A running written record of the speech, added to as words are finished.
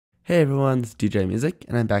Hey everyone, this is Djimusic,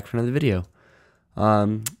 and I'm back for another video.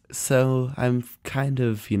 So I'm kind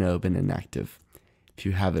of, been inactive, if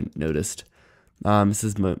you haven't noticed. This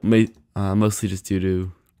is mostly just due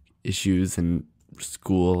to issues and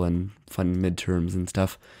school and fun midterms and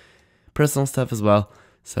stuff. Personal stuff as well,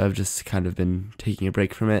 so I've just kind of been taking a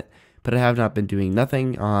break from it. But I have not been doing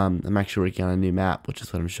nothing. I'm actually working on a new map, which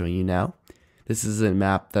is what I'm showing you now. This is a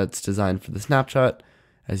map that's designed for the Snapshot.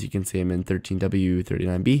 As you can see, I'm in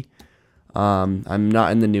 13W39B. I'm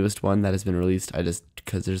not in the newest one that has been released.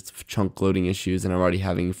 Because there's chunk loading issues and I'm already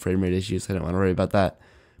having frame rate issues, so I don't want to worry about that.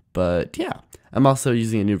 But yeah, I'm also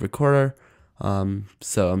using a new recorder.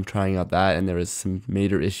 So I'm trying out that, and there was some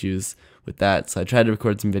major issues with that. So I tried to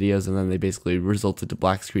record some videos, and then they basically resulted to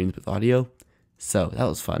black screens with audio. So that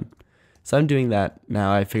was fun. So I'm doing that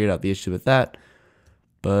now. I figured out the issue with that.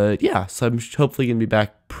 But yeah, so I'm hopefully going to be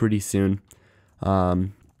back pretty soon.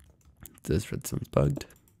 This redstone's bugged.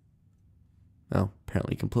 Oh,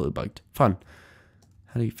 apparently completely bugged. Fun.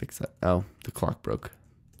 How do you fix that? Oh, the clock broke.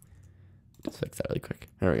 Let's fix that really quick.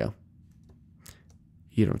 There we go.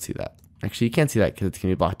 You don't see that. Actually, you can't see that because it's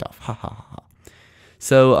going to be blocked off. Ha ha ha ha.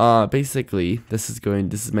 So, basically, this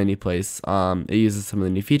is my new place. It uses some of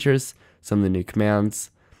the new features, some of the new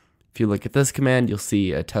commands. If you look at this command, you'll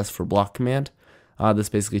see a test for block command. This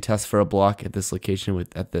basically tests for a block at this location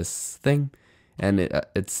at this thing. And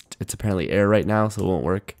it's apparently air right now, so it won't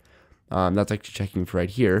work. That's actually checking for right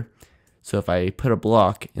here. So if I put a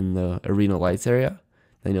block in the arena lights area,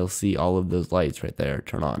 then you'll see all of those lights right there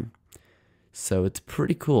turn on. So it's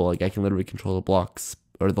pretty cool. Like, I can literally control the blocks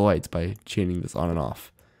or the lights by chaining this on and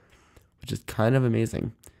off, which is kind of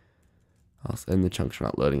amazing. Also, and the chunks are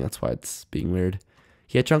not loading. That's why it's being weird.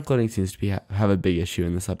 Yeah, chunk loading seems to have a big issue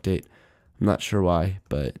in this update. I'm not sure why,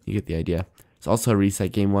 but you get the idea. There's also a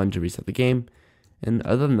reset game 1 to reset the game. And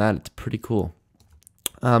other than that, it's pretty cool.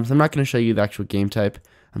 So I'm not going to show you the actual game type.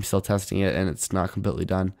 I'm still testing it, and it's not completely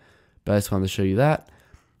done. But I just wanted to show you that.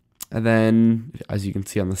 And then, as you can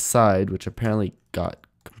see on the side, which apparently got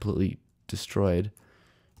completely destroyed.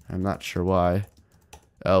 I'm not sure why.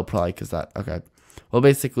 Oh, probably because that. Okay. Well,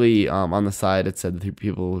 basically, on the side, it said the 3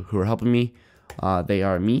 people who are helping me. They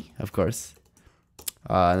are me, of course.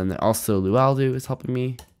 And then also Lualdu is helping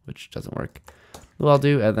me, which doesn't work.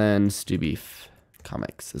 Lualdu, and then Stewbeef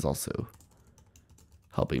Comics is also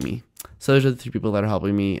helping me. So those are the 3 people that are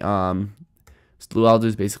helping me. Lualdu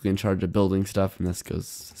is basically in charge of building stuff, and this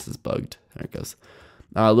is bugged. There it goes.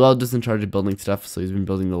 Lualdu is in charge of building stuff, so he's been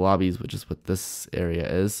building the lobbies, which is what this area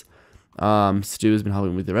is. Stu has been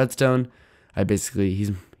helping with the redstone.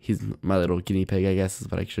 He's my little guinea pig, I guess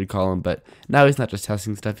is what I should call him. But now he's not just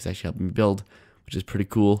testing stuff; he's actually helping me build, which is pretty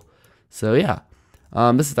cool. So yeah,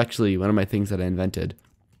 this is actually one of my things that I invented.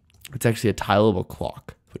 It's actually a tileable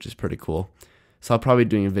clock, which is pretty cool. So I'll probably be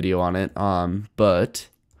doing a video on it. But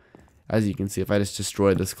as you can see, if I just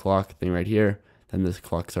destroy this clock thing right here, then this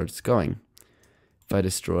clock starts going. If I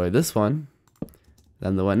destroy this one,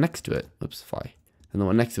 then the one next to it, oops, fly. Then the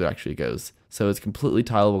one next to it actually goes. So it's completely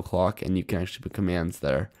tileable clock, and you can actually put commands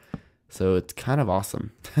there. So it's kind of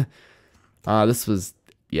awesome.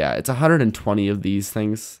 It's 120 of these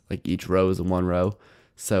things. Like, each row is in one row.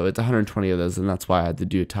 So it's 120 of those, and that's why I had to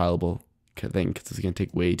do a tileable thing, because it's going to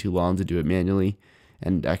take way too long to do it manually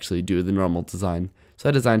and actually do the normal design. So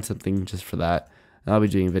I designed something just for that, and I'll be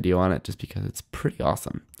doing a video on it just because it's pretty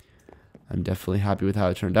awesome. I'm definitely happy with how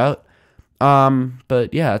it turned out.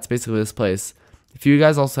 But yeah, it's basically this place. If you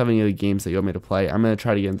guys also have any other games that you want me to play, I'm going to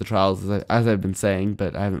try to get into trials as I've been saying,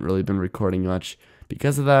 but I haven't really been recording much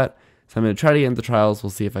because of that. So I'm going to try to get into trials. We'll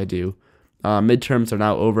see if I do. Midterms are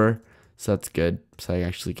now over, so that's good. So I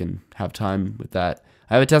actually can have time with that.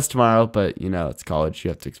 I have a test tomorrow, but it's college. You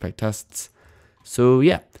have to expect tests. So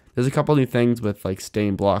yeah, there's a couple new things with like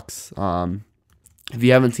stain blocks. If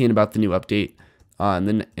you haven't seen about the new update,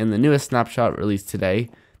 in the newest snapshot released today,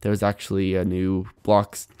 there was actually a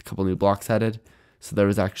couple new blocks added. So there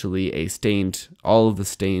was actually all of the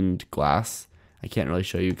stained glass. I can't really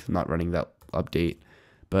show you because I'm not running that update.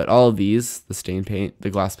 But all of these,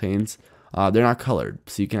 the glass panes, they're not colored,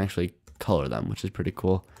 so you can actually color them, which is pretty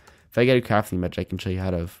cool. If I get a crafting bench, I can show you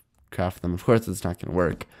how to craft them. Of course, it's not going to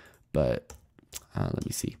work, but let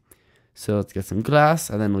me see. So let's get some glass,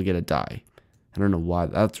 and then we'll get a dye. I don't know why.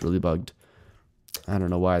 That's really bugged. I don't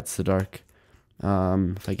know why it's so dark.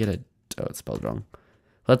 If I get it's spelled wrong.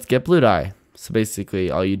 Let's get blue dye. So basically,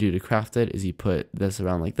 all you do to craft it is you put this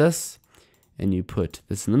around like this, and you put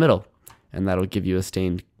this in the middle, and that'll give you a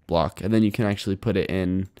stained block. And then you can actually put it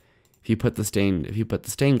in. If you put the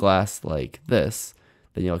stained glass like this,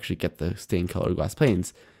 then you'll actually get the stained colored glass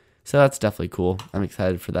planes. So that's definitely cool. I'm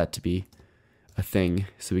excited for that to be a thing,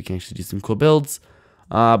 so we can actually do some cool builds.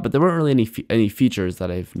 But there weren't really any features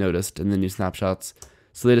that I've noticed in the new snapshots,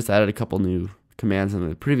 so they just added a couple new commands in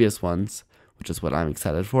the previous ones, which is what I'm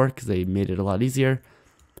excited for because they made it a lot easier.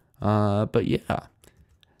 But yeah,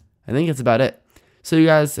 I think that's about it. So you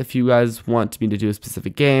guys, if you guys want me to do a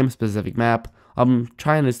specific game, specific map, I'm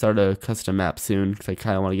trying to start a custom map soon because I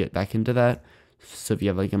kind of want to get back into that. So if you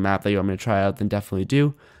have like a map that you want me to try out, then definitely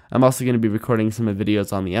do. I'm also going to be recording some of the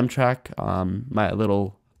videos on the M track, my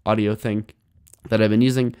little audio thing that I've been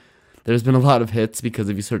using. There's been a lot of hits because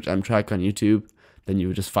if you search M track on YouTube, then you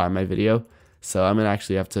would just find my video. So I'm gonna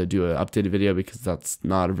actually have to do an updated video because that's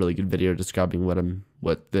not a really good video describing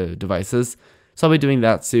what the device is. So I'll be doing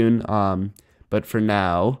that soon. But for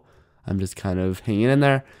now, I'm just kind of hanging in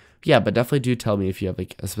there. Yeah, but definitely do tell me if you have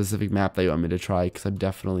like a specific map that you want me to try because I'm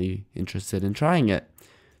definitely interested in trying it.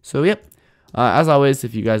 So yep. As always,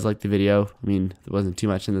 if you guys liked the video, I mean, there wasn't too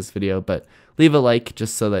much in this video, but leave a like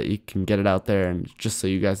just so that you can get it out there and just so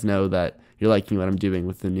you guys know that you're liking what I'm doing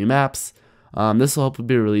with the new maps. This will hopefully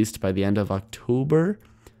be released by the end of October,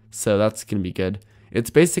 so that's going to be good. It's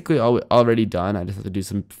basically already done. I just have to do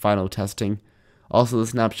some final testing. Also, the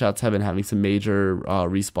snapshots have been having some major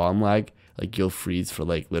respawn lag. Like, you'll freeze for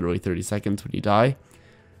like literally 30 seconds when you die.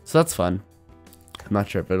 So that's fun. I'm not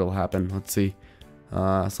sure if it'll happen. Let's see.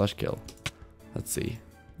 /kill. Let's see.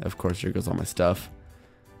 Of course, here goes all my stuff.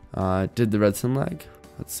 Did the redstone lag?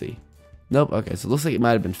 Let's see. Nope. Okay, so it looks like it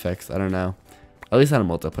might have been fixed. I don't know. At least on a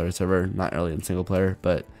multiplayer server, not really in single player,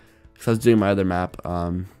 but because I was doing my other map,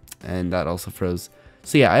 and that also froze.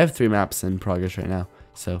 So yeah, I have 3 maps in progress right now,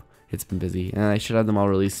 so it's been busy, and I should have them all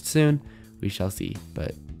released soon. We shall see,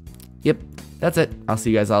 but yep, that's it. I'll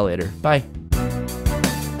see you guys all later. Bye.